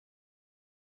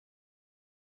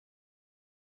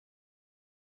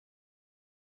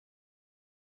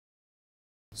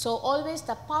So always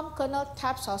the palm kernel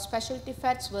types or specialty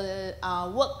fats will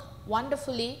work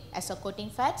wonderfully as a coating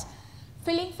fats.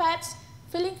 Filling fats,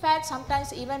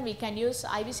 sometimes even we can use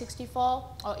IV64,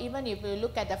 or even if you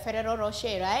look at the Ferrero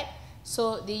Rocher, right?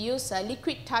 So they use a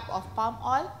liquid type of palm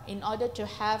oil in order to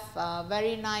have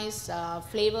very nice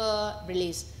flavor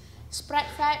release. Spread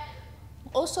fat,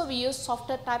 also we use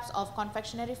softer types of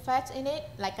confectionery fats in it,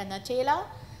 like a Nutella,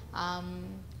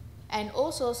 and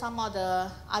also some of the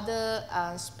other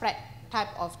spread type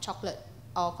of chocolate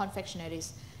or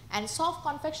confectionaries. And soft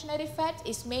confectionery fat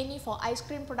is mainly for ice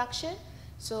cream production.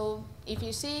 So if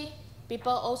you see,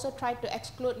 people also try to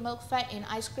exclude milk fat in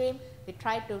ice cream. They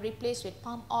try to replace with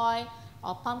palm oil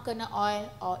or palm kernel oil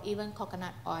or even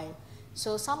coconut oil.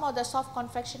 So some of the soft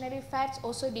confectionery fats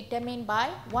also determined by,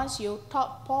 once you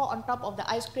pour on top of the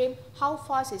ice cream, how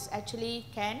fast it actually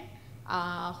can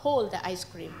hold the ice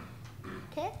cream.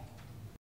 Okay.